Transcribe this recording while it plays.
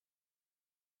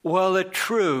Well, the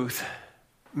truth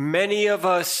many of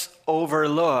us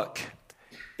overlook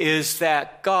is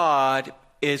that God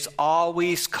is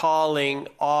always calling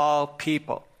all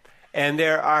people. And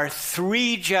there are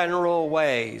three general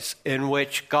ways in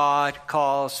which God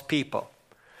calls people.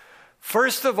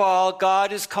 First of all,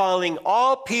 God is calling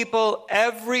all people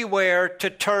everywhere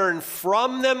to turn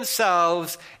from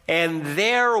themselves and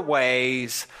their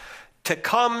ways to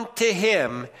come to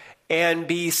Him and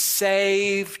be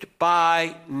saved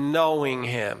by knowing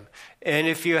Him. And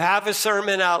if you have a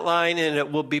sermon outline, and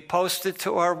it will be posted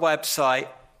to our website,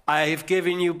 I've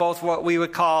given you both what we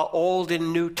would call Old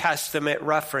and New Testament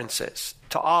references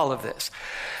to all of this.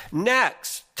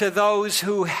 Next, to those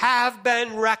who have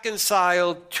been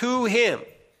reconciled to Him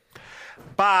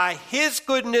by His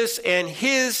goodness and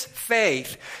His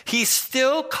faith, He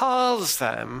still calls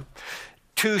them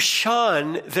to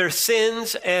shun their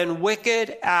sins and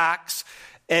wicked acts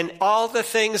and all the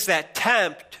things that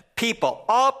tempt people,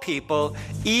 all people,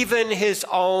 even His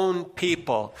own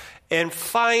people. And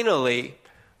finally,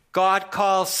 God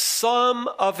calls some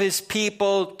of His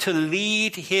people to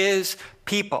lead His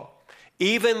people,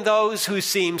 even those who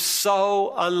seem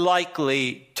so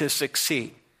unlikely to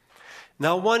succeed.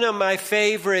 Now, one of my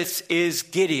favorites is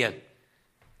Gideon.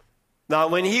 Now,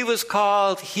 when he was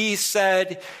called, he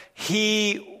said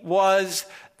he was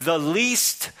the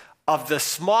least of the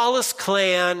smallest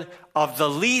clan of the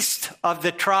least of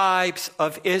the tribes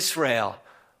of Israel.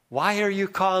 Why are you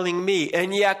calling me?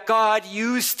 And yet God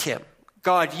used him.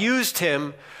 God used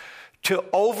him to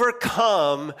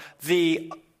overcome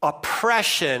the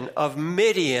oppression of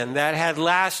Midian that had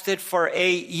lasted for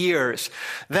 8 years.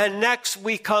 Then next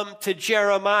we come to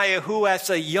Jeremiah, who as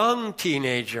a young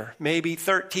teenager, maybe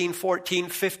 13, 14,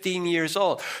 15 years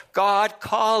old, God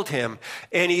called him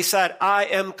and He said, I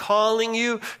am calling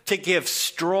you to give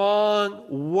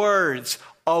strong words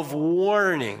of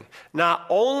warning, not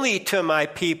only to my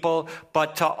people,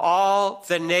 but to all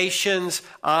the nations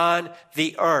on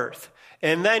the earth.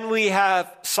 And then we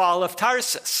have Saul of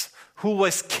Tarsus, who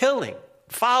was killing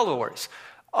followers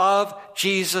of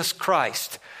Jesus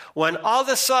Christ, when all of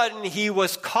a sudden he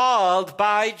was called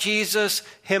by Jesus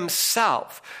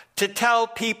Himself to tell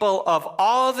people of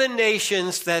all the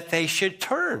nations that they should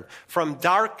turn from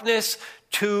darkness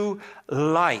to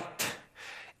light,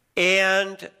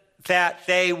 and that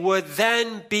they would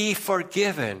then be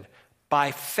forgiven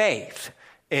by faith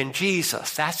in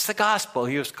Jesus. That's the gospel.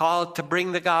 He was called to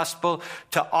bring the gospel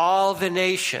to all the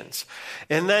nations.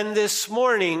 And then this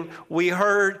morning, we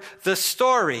heard the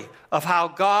story of how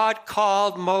God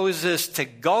called Moses to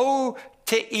go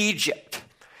to Egypt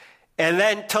and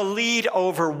then to lead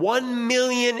over 1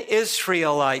 million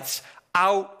Israelites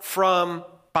out from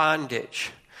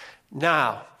bondage.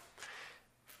 Now,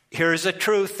 here's a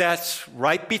truth that's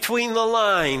right between the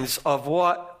lines of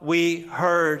what we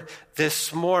heard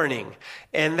this morning.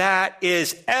 And that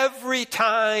is, every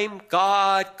time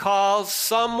God calls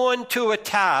someone to a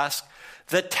task,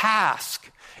 the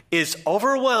task is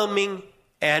overwhelming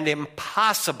and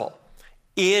impossible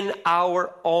in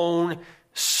our own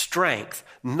strength.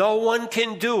 No one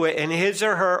can do it in his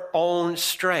or her own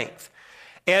strength.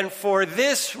 And for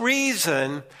this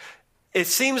reason, it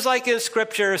seems like in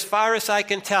Scripture, as far as I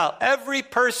can tell, every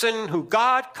person who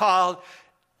God called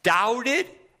doubted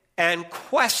and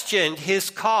questioned His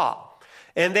call.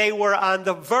 And they were on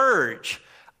the verge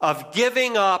of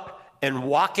giving up and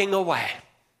walking away.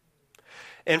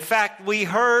 In fact, we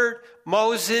heard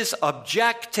Moses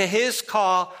object to his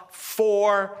call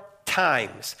 4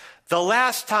 times. The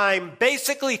last time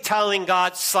basically telling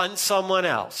God, send someone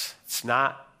else. It's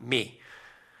not me.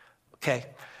 Okay.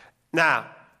 Now,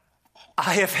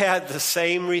 I have had the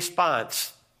same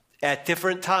response at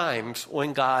different times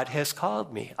when God has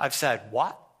called me. I've said,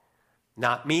 what?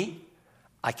 Not me?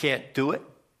 I can't do it.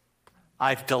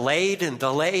 I've delayed and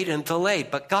delayed and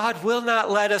delayed, but God will not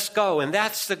let us go, and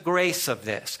that's the grace of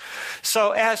this.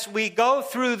 So as we go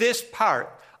through this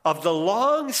part of the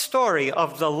long story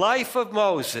of the life of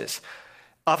Moses,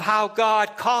 of how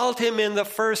God called him in the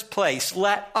first place,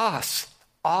 let us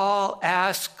all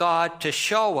ask God to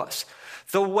show us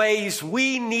the ways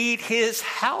we need His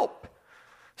help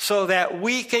so that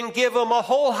we can give Him a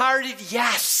wholehearted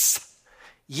yes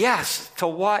to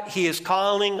what He is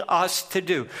calling us to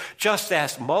do, just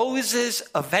as Moses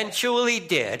eventually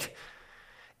did.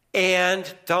 And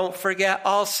don't forget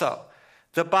also,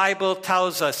 the Bible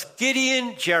tells us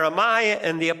Gideon, Jeremiah,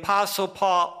 and the Apostle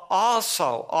Paul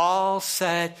also all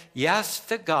said yes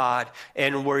to God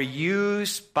and were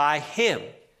used by Him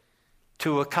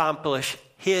to accomplish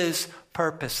His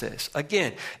purposes.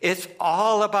 Again, it's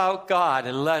all about God,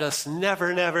 and let us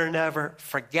never, never, never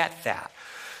forget that.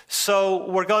 So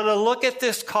we're going to look at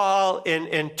this call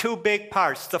in two big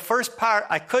parts. The first part,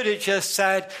 I could have just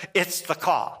said, it's the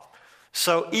call.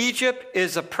 So Egypt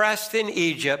is oppressed in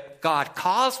Egypt. God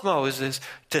calls Moses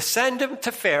to send him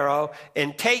to Pharaoh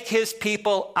and take his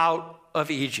people out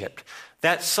of Egypt.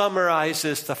 That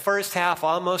summarizes the first half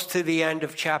almost to the end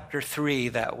of chapter 3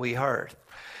 that we heard.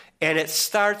 And it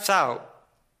starts out,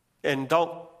 and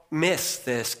don't miss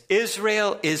this,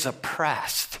 Israel is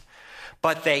oppressed,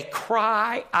 but they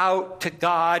cry out to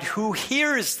God who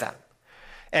hears them.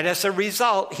 And as a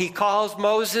result, he calls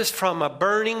Moses from a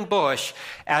burning bush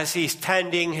as he's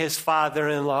tending his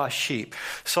father-in-law's sheep.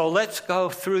 So let's go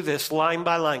through this line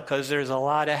by line because there's a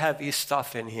lot of heavy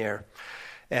stuff in here.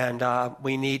 And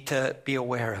we need to be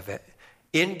aware of it.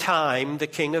 In time, the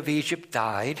king of Egypt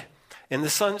died, and the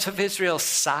sons of Israel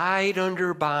sighed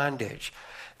under bondage.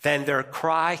 Then their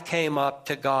cry came up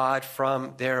to God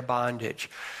from their bondage.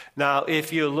 Now,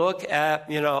 if you look at,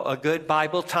 a good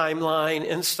Bible timeline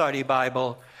and study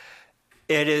Bible,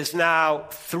 it is now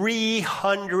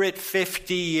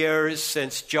 350 years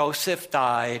since Joseph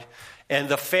died, and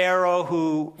the Pharaoh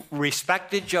who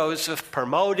respected Joseph,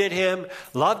 promoted him,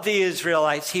 loved the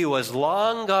Israelites, he was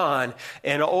long gone.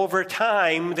 And over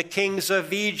time, the kings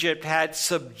of Egypt had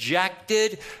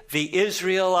subjected the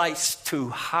Israelites to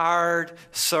hard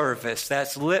service.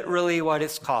 That's literally what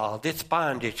it's called. It's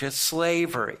bondage, it's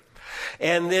slavery.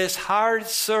 And this hard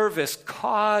service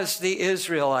caused the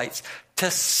Israelites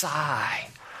to sigh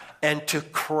and to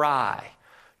cry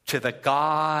to the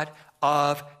God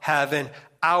of heaven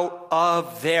out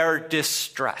of their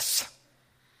distress.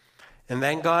 And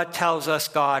then God tells us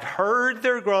God heard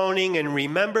their groaning and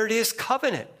remembered his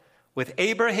covenant with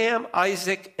Abraham,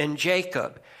 Isaac, and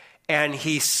Jacob. And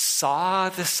he saw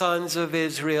the sons of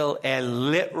Israel, and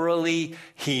literally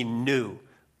he knew.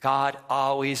 God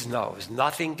always knows.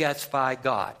 Nothing gets by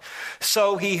God.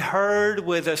 So he heard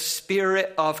with a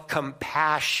spirit of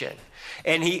compassion.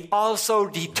 And he also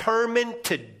determined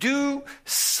to do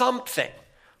something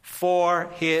for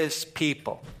his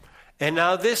people. And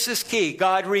now this is key.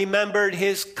 God remembered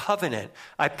his covenant.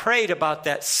 I prayed about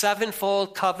that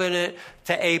sevenfold covenant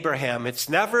to Abraham. It's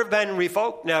never been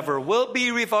revoked, never will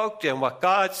be revoked. And what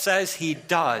God says, he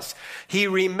does. He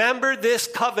remembered this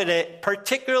covenant,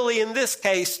 particularly in this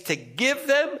case, to give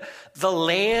them the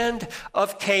land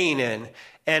of Canaan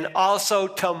and also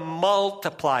to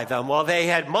multiply them. Well, they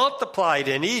had multiplied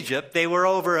in Egypt. They were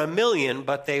over 1 million,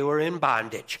 but they were in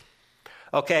bondage.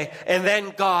 Okay, and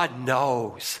then God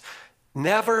knows.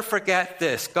 Never forget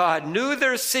this. God knew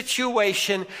their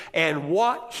situation and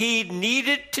what he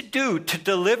needed to do to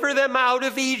deliver them out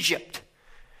of Egypt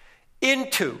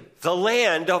into the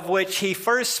land of which he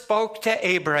first spoke to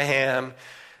Abraham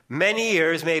many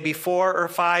years, maybe 400 or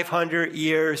 500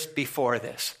 years before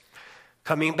this.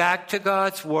 Coming back to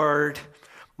God's word,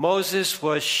 Moses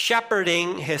was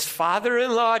shepherding his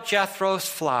father-in-law Jethro's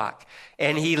flock,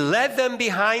 and he led them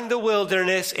behind the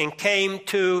wilderness and came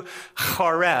to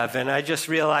Horeb. And I just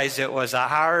realized it was a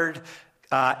hard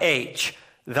H,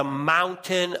 the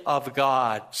mountain of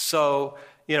God. So,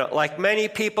 like many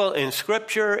people in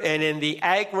Scripture and in the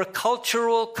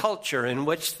agricultural culture in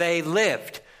which they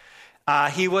lived,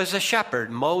 he was a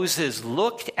shepherd. Moses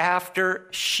looked after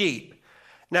sheep.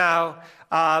 Now,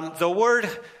 the word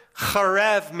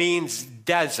Horeb means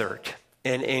desert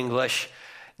in English.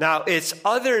 Now, its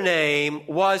other name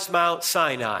was Mount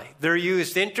Sinai. They're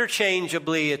used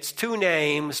interchangeably. It's two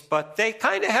names, but they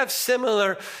kind of have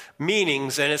similar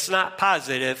meanings, and it's not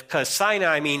positive because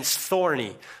Sinai means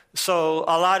thorny. So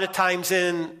a lot of times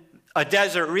in a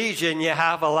desert region, you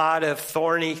have a lot of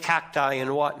thorny cacti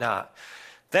and whatnot.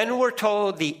 Then we're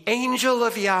told the angel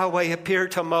of Yahweh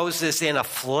appeared to Moses in a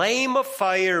flame of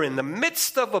fire in the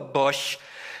midst of a bush.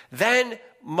 Then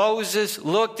Moses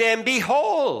looked, and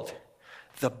behold,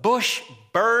 the bush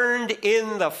burned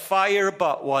in the fire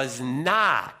but was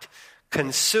not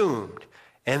consumed.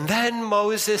 And then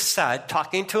Moses said,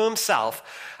 talking to himself,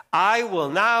 I will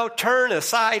now turn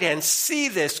aside and see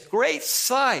this great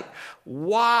sight.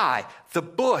 Why? The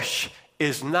bush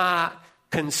is not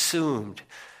consumed.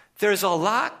 There's a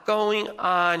lot going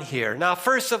on here. Now,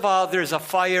 first of all, there's a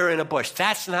fire in a bush.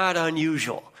 That's not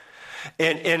unusual.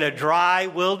 In a dry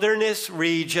wilderness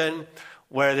region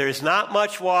where there's not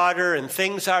much water and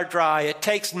things are dry, it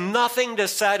takes nothing to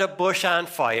set a bush on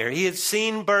fire. He had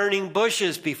seen burning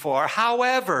bushes before.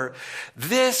 However,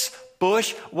 this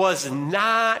bush was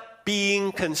not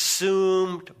being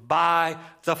consumed by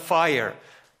the fire.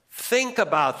 Think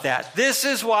about that. This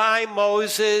is why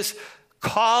Moses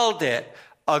called it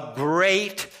a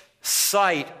great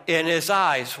sight in his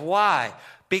eyes. Why?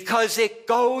 Because it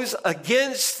goes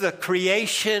against the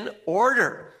creation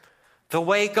order. the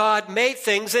way God made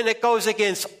things, and it goes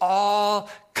against all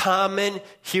common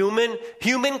human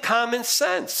common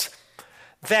sense.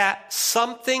 That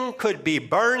something could be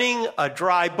burning a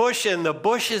dry bush and the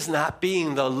bush is not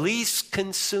being the least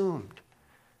consumed.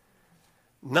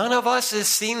 None of us has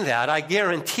seen that, I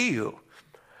guarantee you.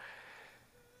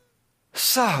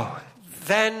 So,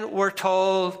 then we're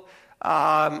told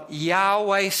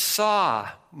Yahweh saw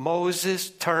Moses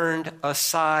turned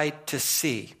aside to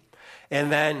see.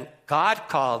 And then God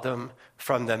called him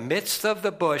from the midst of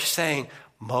the bush, saying,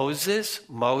 Moses,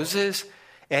 Moses.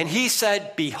 And he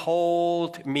said,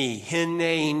 behold me,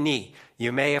 hineni.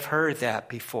 You may have heard that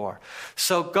before.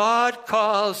 So God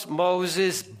calls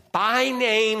Moses by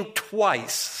name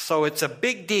twice. So it's a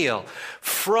big deal.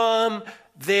 From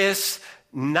this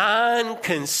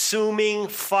non-consuming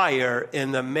fire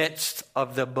in the midst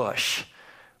of the bush.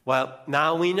 Well,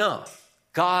 now we know.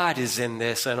 God is in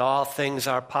this and all things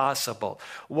are possible.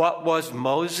 What was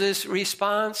Moses'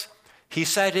 response? He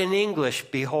said in English,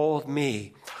 behold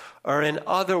me. Or in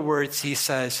other words, he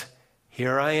says,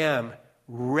 here I am,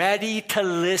 ready to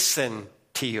listen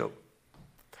to you.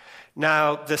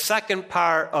 Now, the second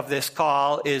part of this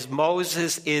call is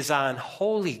Moses is on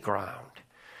holy ground.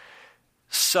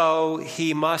 So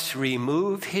he must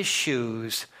remove his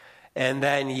shoes. And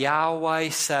then Yahweh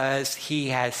says he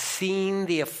has seen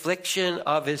the affliction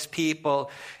of his people,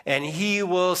 and he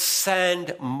will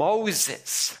send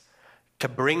Moses to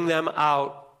bring them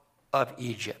out of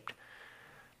Egypt.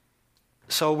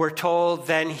 So we're told,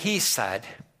 then he said,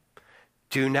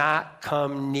 do not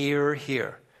come near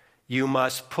here. You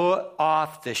must put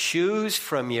off the shoes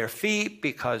from your feet,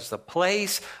 because the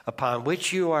place upon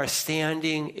which you are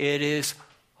standing, it is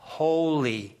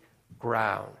holy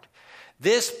ground.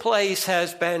 This place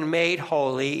has been made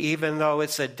holy, even though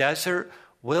it's a desert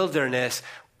wilderness,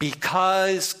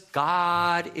 because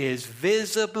God is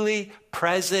visibly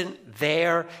present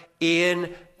there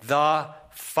in the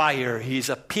fire. He's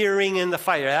appearing in the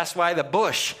fire. That's why the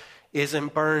bush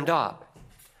isn't burned up.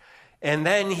 And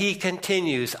then he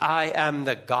continues, I am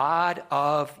the God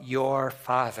of your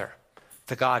father,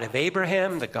 the God of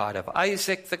Abraham, the God of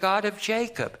Isaac, the God of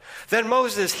Jacob. Then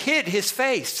Moses hid his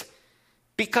face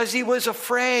because he was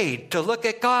afraid to look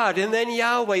at God. And then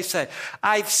Yahweh said,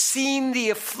 I've seen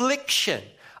the affliction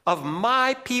of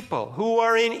my people who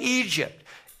are in Egypt,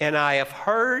 and I have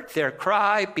heard their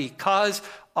cry because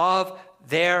of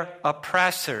their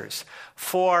oppressors.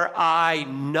 For I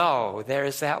know,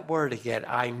 there's that word again,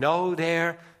 I know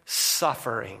their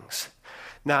sufferings.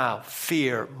 Now,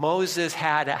 fear. Moses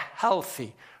had a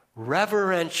healthy,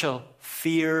 reverential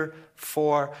fear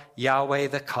for Yahweh,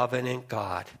 the covenant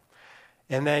God.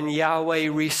 And then Yahweh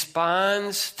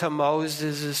responds to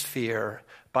Moses' fear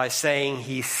by saying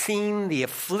he's seen the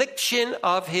affliction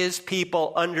of his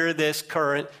people under this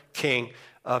current king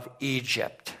of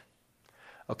Egypt.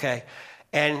 Okay?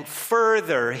 And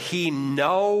further, he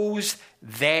knows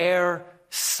their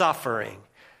suffering.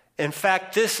 In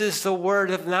fact, this is the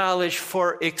word of knowledge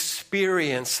for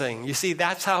experiencing. You see,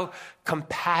 that's how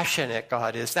compassionate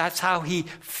God is. That's how he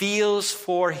feels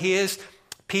for his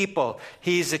people.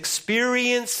 He's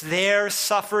experienced their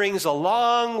sufferings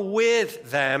along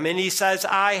with them. And he says,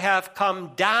 I have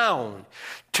come down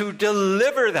to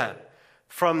deliver them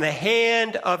from the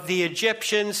hand of the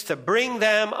Egyptians, to bring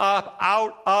them up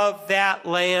out of that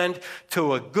land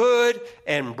to a good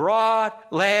and broad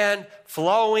land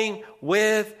flowing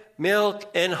with milk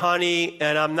and honey.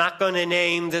 And I'm not going to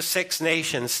name the 6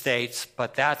 nation states,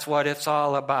 but that's what it's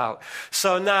all about.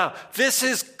 So now, this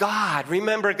is God.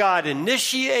 Remember, God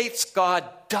initiates, God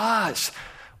does.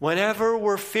 Whenever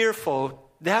we're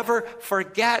fearful, never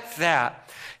forget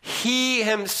that. He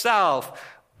himself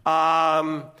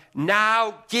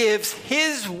now gives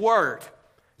his word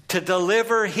to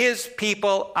deliver his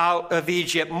people out of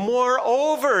Egypt.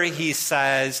 Moreover, he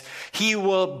says, he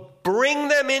will bring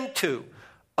them into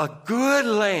a good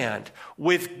land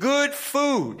with good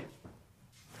food.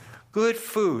 Good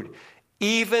food.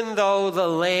 Even though the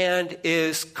land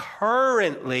is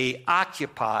currently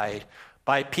occupied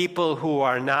by people who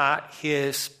are not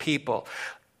his people.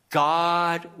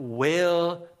 God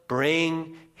will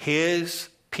bring his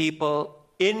people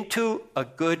into a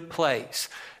good place.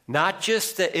 Not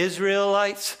just the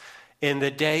Israelites in the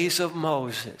days of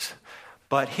Moses,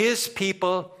 but his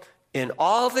people in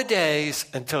all the days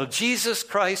until Jesus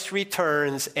Christ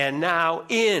returns, and now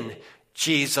in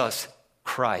Jesus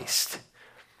Christ.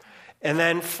 And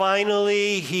then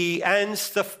finally, he ends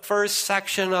the first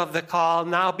section of the call.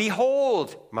 Now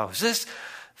behold, Moses,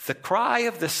 The cry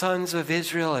of the sons of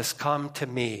Israel has come to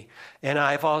me, and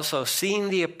I've also seen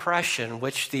the oppression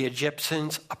which the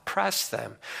Egyptians oppress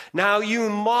them. Now you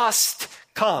must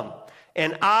come,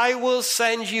 and I will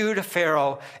send you to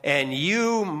Pharaoh, and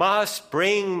you must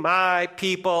bring my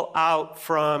people out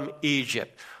from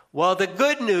Egypt. Well, the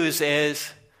good news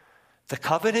is the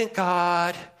covenant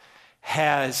God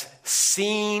has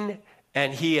seen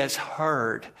and he has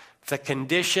heard the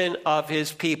condition of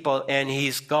his people, and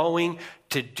he's going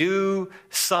to do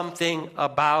something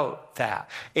about that.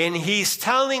 And he's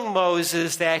telling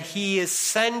Moses that he is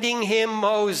sending him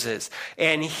Moses,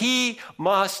 and he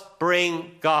must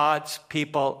bring God's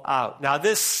people out. Now,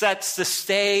 this sets the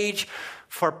stage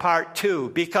for part 2,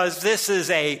 because this is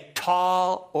a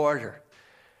tall order.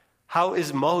 How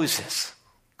is Moses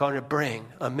going to bring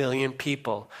 1 million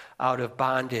people out of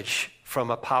bondage from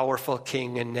a powerful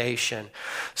king and nation?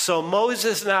 So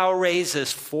Moses now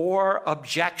raises 4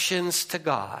 objections to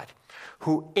God,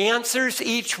 who answers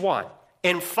each one,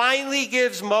 and finally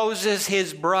gives Moses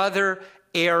his brother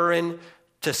Aaron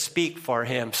to speak for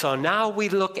him. So now we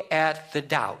look at the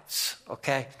doubts,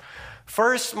 okay?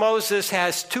 First, Moses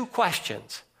has 2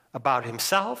 questions about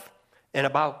himself and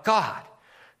about God,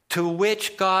 to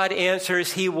which God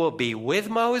answers he will be with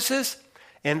Moses,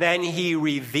 and then he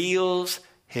reveals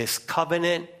his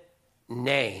covenant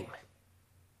name.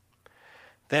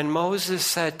 Then Moses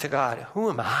said to God, "Who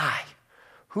am I?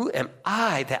 Who am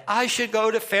I that I should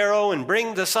go to Pharaoh and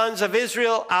bring the sons of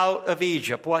Israel out of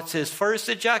Egypt?" What's his first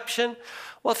objection?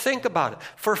 Well, think about it.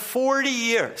 For 40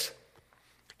 years,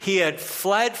 he had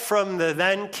fled from the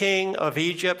then king of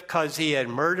Egypt because he had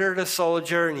murdered a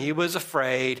soldier and he was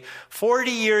afraid.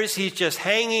 40 years he's just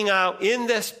hanging out in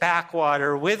this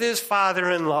backwater with his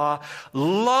father-in-law,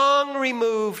 long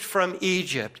removed from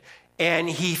Egypt. And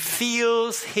he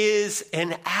feels his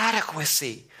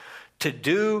inadequacy to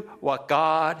do what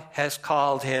God has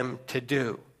called him to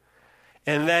do.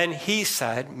 And then he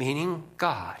said, meaning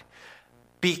God,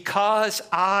 "Because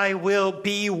I will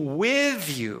be with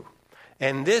you,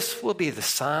 and this will be the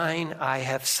sign I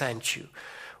have sent you.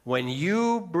 When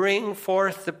you bring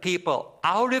forth the people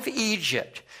out of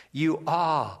Egypt, you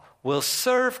all will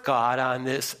serve God on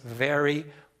this very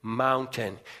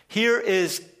mountain." Here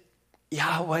is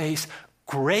Yahweh's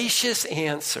gracious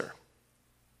answer.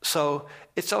 So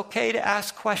it's okay to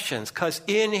ask questions, because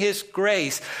in his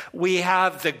grace, we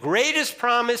have the greatest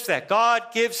promise that God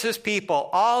gives his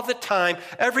people all the time,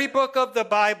 every book of the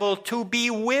Bible, to be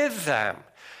with them.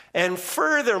 And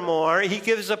furthermore, he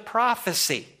gives a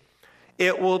prophecy.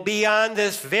 It will be on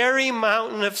this very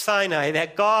mountain of Sinai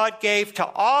that God gave to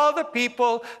all the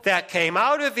people that came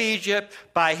out of Egypt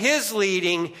by his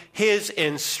leading, his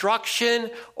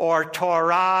instruction or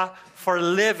Torah for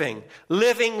living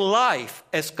life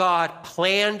as God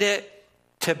planned it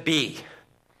to be.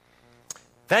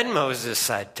 Then Moses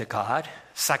said to God,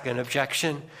 second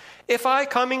objection, "If I,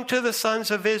 coming to the sons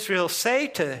of Israel, say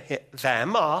to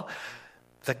them all,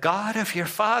 'The God of your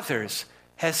fathers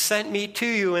has sent me to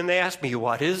you,' and they ask me,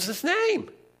 'What is his name?'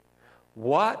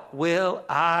 what will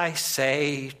I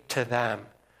say to them?"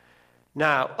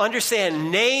 Now,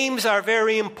 understand, names are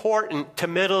very important to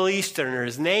Middle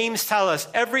Easterners. Names tell us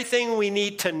everything we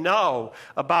need to know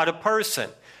about a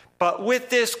person. But with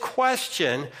this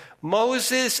question,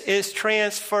 Moses is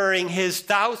transferring his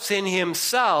doubts in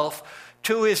himself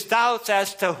to his doubts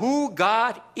as to who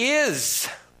God is.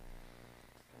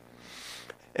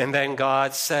 And then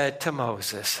God said to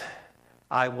Moses,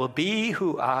 "I will be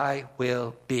who I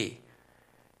will be."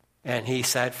 And he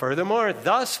said furthermore,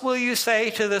 "Thus will you say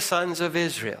to the sons of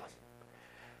Israel,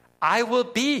 'I will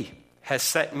be has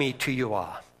sent me to you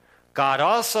all.'" God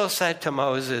also said to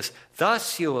Moses,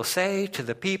 "Thus you will say to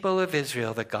the people of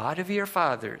Israel, 'The God of your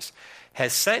fathers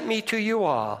has sent me to you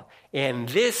all, and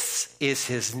this is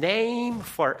his name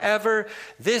forever.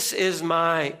 This is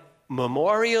my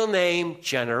memorial name,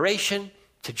 generation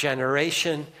to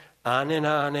generation,'" on and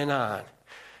on and on.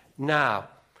 Now,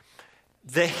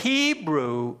 the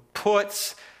Hebrew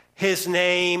puts his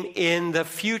name in the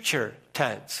future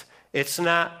tense. It's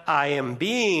not "I am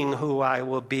being who I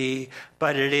will be,"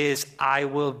 but it is "I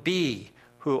will be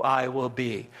who I will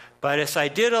be." But as I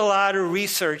did a lot of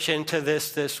research into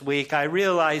this week, I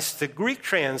realized the Greek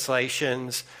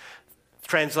translation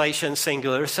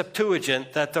singular,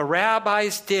 Septuagint, that the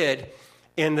rabbis did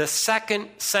in the 2nd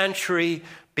century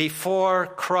before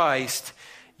Christ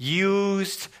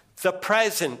used the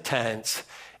present tense,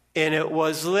 and it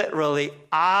was literally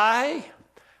I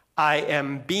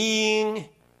am being.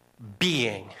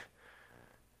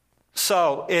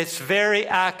 So it's very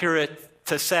accurate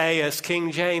to say, as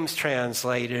King James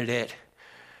translated it,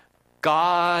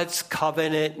 God's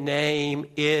covenant name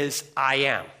is I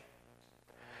am.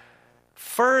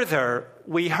 Further,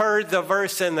 we heard the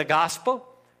verse in the gospel,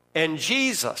 and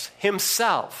Jesus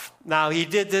himself, now he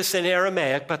did this in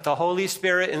Aramaic, but the Holy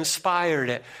Spirit inspired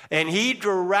it, and he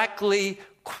directly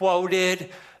quoted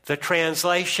the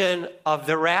translation of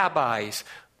the rabbis,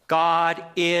 God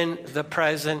in the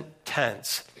present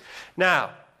tense.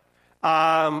 Now,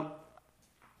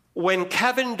 when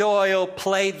Kevin Doyle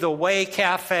played the Way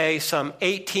Cafe some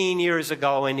 18 years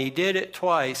ago, and he did it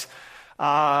twice, he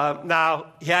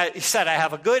said, I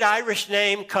have a good Irish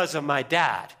name because of my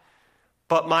dad,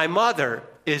 but my mother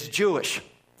is Jewish.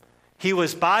 He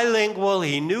was bilingual.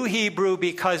 He knew Hebrew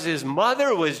because his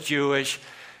mother was Jewish.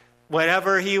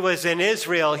 Whenever he was in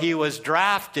Israel, he was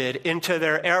drafted into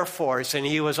their Air Force, and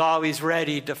he was always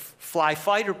ready to fly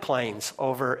fighter planes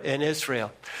over in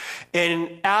Israel.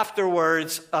 And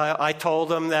afterwards, I told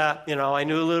him that, I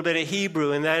knew a little bit of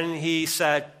Hebrew, and then he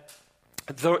said,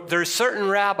 there's certain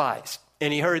rabbis,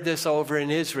 and he heard this over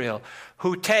in Israel,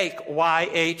 who take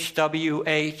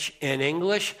YHWH in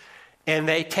English, and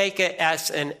they take it as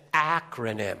an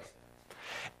acronym.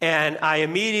 And I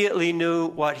immediately knew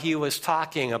what he was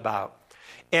talking about.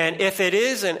 And if it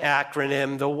is an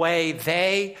acronym, the way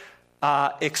they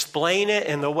explain it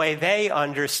and the way they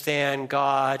understand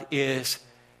God is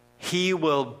he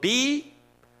will be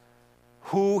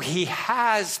who he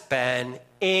has been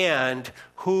and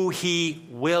who he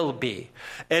will be.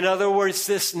 In other words,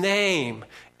 this name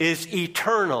is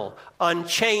eternal,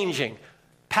 unchanging,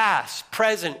 past,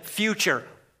 present, future,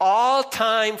 all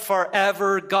time,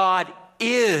 forever. God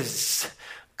is.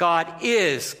 God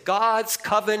is. God's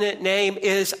covenant name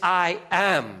is I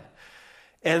am.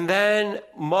 And then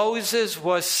Moses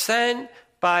was sent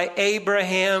by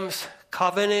Abraham's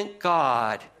covenant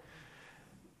God.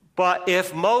 But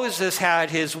if Moses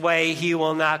had his way, he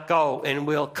will not go, and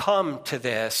we'll come to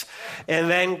this. And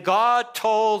then God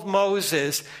told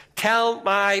Moses, tell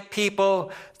my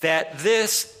people that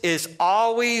this is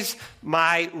always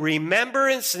my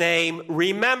remembrance name.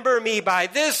 Remember me by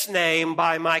this name,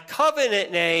 by my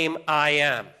covenant name, I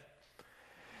am.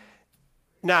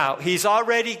 Now, he's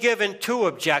already given 2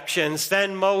 objections.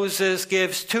 Then Moses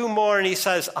gives 2 more, and he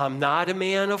says, I'm not a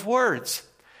man of words.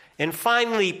 And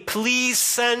finally, please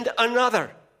send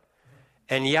another.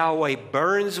 And Yahweh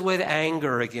burns with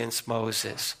anger against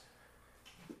Moses,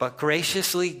 but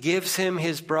graciously gives him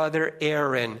his brother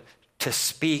Aaron to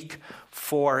speak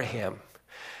for him.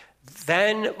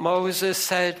 Then Moses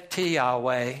said to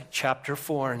Yahweh, chapter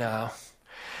 4 now,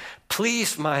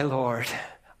 please, my Lord,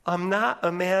 I'm not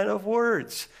a man of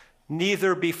words,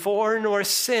 neither before nor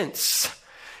since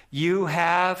you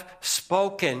have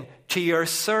spoken to your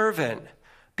servant,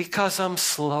 because I'm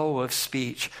slow of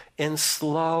speech and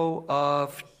slow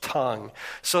of tongue.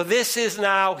 So this is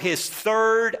now his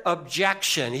 3rd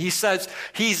objection. He says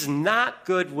he's not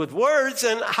good with words,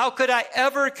 and how could I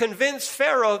ever convince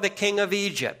Pharaoh, the king of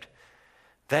Egypt?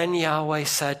 Then Yahweh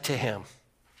said to him,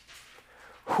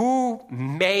 who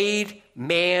made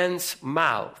man's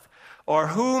mouth? Or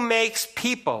who makes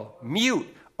people mute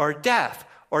or deaf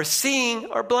or seeing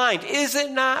or blind? Is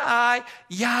it not I,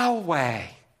 Yahweh?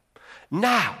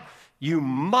 Now you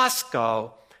must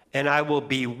go, and I will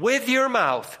be with your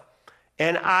mouth,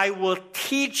 and I will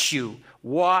teach you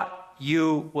what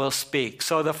you will speak.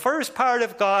 So the first part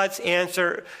of God's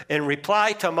answer in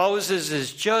reply to Moses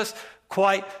is just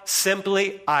quite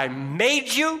simply, I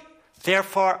made you,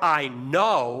 therefore I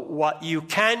know what you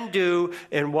can do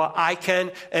and what I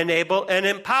can enable and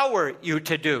empower you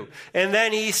to do. And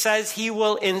then he says he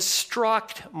will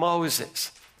instruct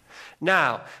Moses.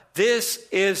 Now, this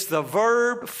is the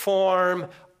verb form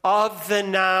of the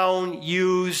noun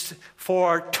used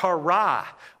for Torah,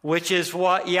 which is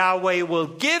what Yahweh will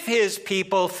give his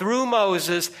people through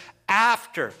Moses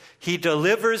after he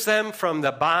delivers them from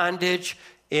the bondage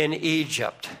in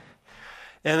Egypt.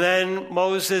 And then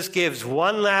Moses gives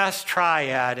one last try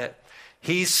at it.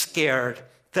 He's scared.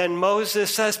 Then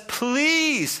Moses says,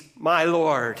 please, my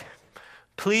Lord,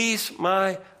 please,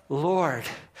 my Lord,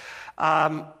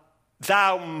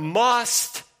 thou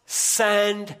must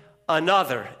send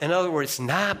another. In other words,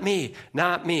 not me,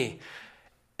 not me.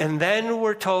 And then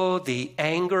we're told the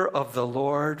anger of the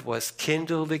Lord was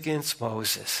kindled against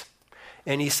Moses.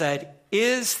 And he said,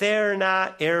 is there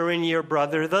not Aaron your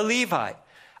brother, the Levite?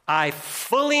 I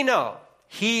fully know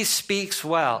he speaks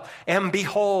well. And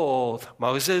behold,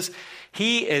 Moses,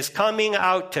 he is coming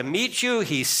out to meet you.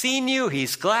 He's seen you.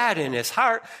 He's glad in his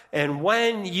heart. And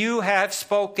when you have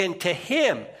spoken to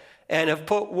him and have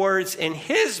put words in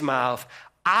his mouth,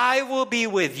 I will be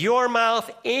with your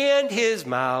mouth and his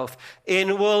mouth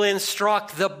and will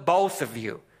instruct the both of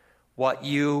you what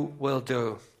you will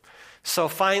do. So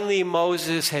finally,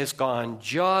 Moses has gone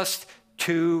just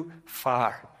too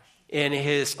far in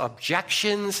his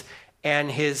objections and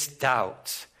his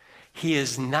doubts. He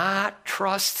is not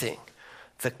trusting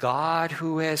the God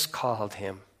who has called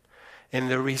him.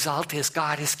 And the result is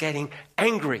God is getting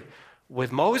angry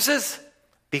with Moses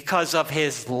because of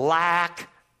his lack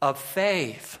of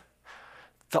faith.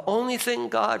 The only thing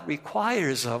God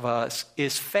requires of us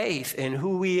is faith in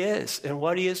who he is and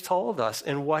what he has told us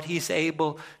and what he's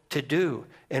able to do.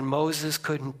 And Moses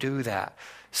couldn't do that.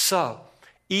 So,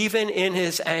 even in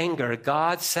his anger,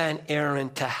 God sent Aaron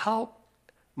to help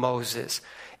Moses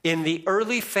in the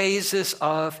early phases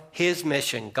of his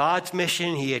mission, God's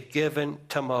mission he had given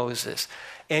to Moses.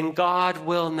 And God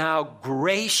will now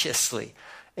graciously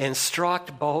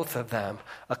instruct both of them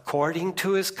according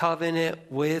to his covenant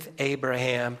with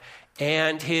Abraham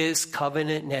and his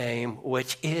covenant name,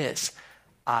 which is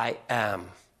I am.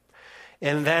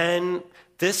 And then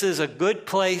this is a good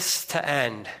place to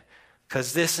end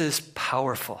because this is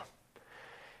powerful.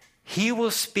 He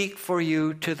will speak for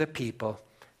you to the people,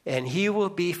 and he will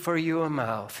be for you a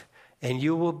mouth, and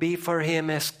you will be for him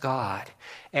as God.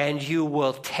 And you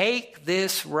will take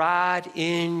this rod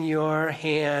in your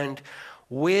hand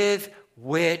with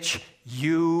which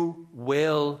you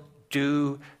will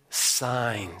do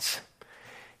signs.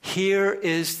 Here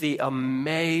is the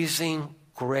amazing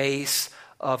grace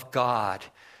of God,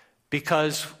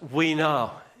 because we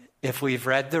know, if we've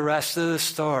read the rest of the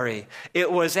story,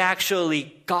 it was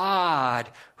actually God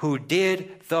who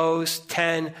did those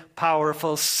 10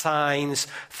 powerful signs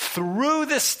through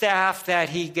the staff that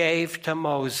he gave to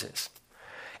Moses.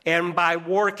 And by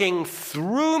working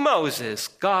through Moses,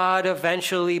 God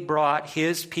eventually brought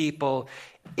his people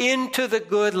into the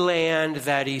good land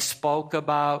that he spoke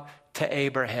about to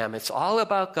Abraham. It's all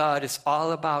about God. It's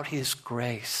all about his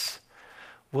grace.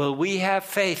 Will we have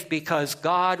faith? Because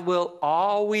God will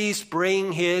always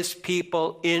bring his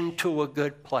people into a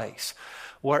good place,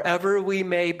 wherever we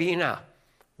may be now.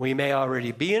 We may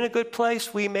already be in a good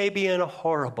place. We may be in a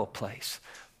horrible place.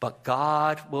 But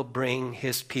God will bring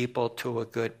his people to a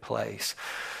good place.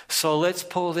 So let's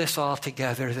pull this all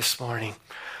together this morning.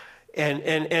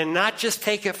 And not just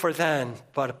take it for then,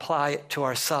 but apply it to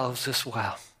ourselves as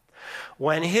well.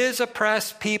 When his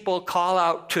oppressed people call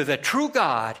out to the true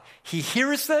God, he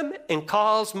hears them and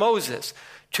calls Moses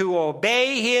to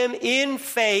obey him in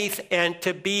faith and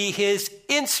to be his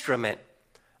instrument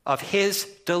of his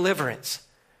deliverance.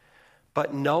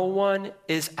 But no one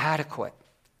is adequate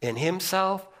in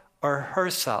himself or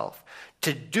herself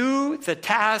to do the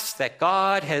task that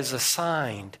God has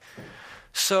assigned.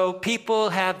 So people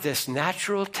have this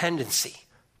natural tendency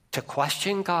to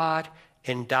question God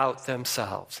and doubt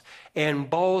themselves. And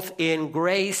both in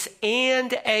grace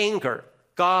and anger,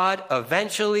 God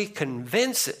eventually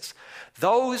convinces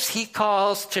those he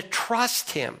calls to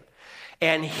trust him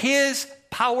and his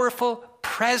powerful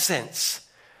presence,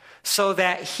 so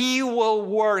that he will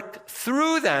work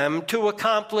through them to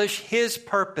accomplish his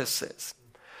purposes.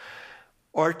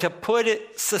 Or to put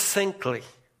it succinctly,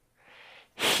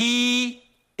 he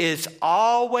is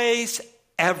always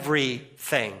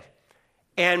everything.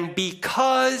 And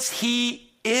because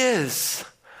he is,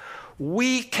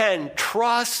 we can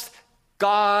trust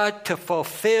God to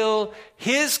fulfill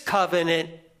his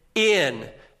covenant in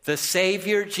the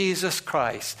Savior Jesus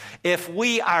Christ. If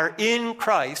we are in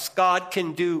Christ, God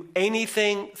can do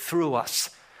anything through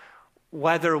us,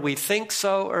 whether we think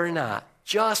so or not.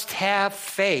 Just have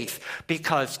faith,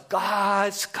 because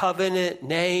God's covenant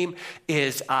name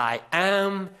is I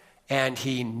am, and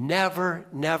he never,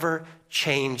 never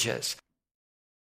changes.